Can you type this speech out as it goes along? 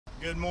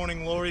Good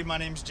morning, Lori. My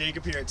name's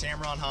Jacob here at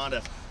Tameron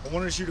Honda. I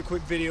wanted to shoot a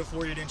quick video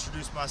for you to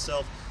introduce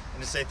myself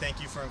and to say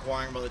thank you for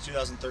inquiring about the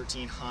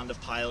 2013 Honda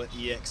Pilot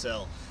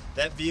EXL.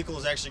 That vehicle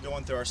is actually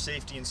going through our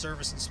safety and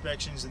service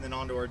inspections and then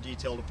onto our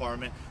detail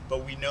department,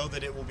 but we know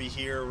that it will be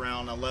here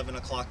around 11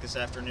 o'clock this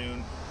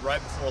afternoon,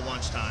 right before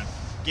lunchtime.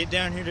 Get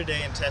down here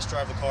today and test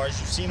drive the car. As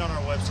you've seen on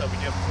our website, we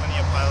do have plenty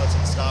of Pilots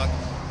in stock,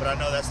 but I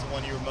know that's the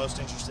one you were most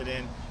interested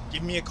in.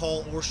 Give me a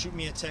call or shoot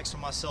me a text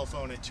on my cell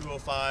phone at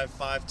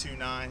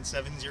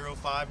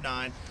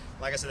 205-529-7059.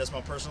 Like I said, that's my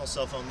personal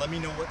cell phone. Let me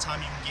know what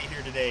time you can get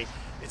here today.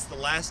 It's the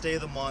last day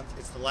of the month.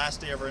 It's the last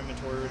day of our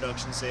inventory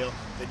reduction sale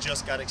that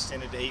just got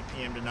extended to 8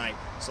 p.m. tonight.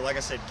 So like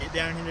I said, get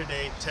down here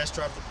today, test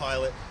drive the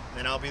Pilot, and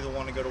then I'll be the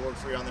one to go to work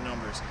for you on the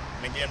numbers.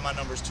 And again, my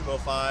number is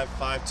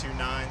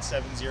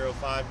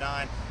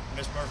 205-529-7059.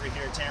 Miss Murphy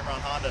here at Tameron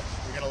Honda.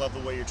 You're going to love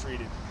the way you're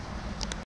treated.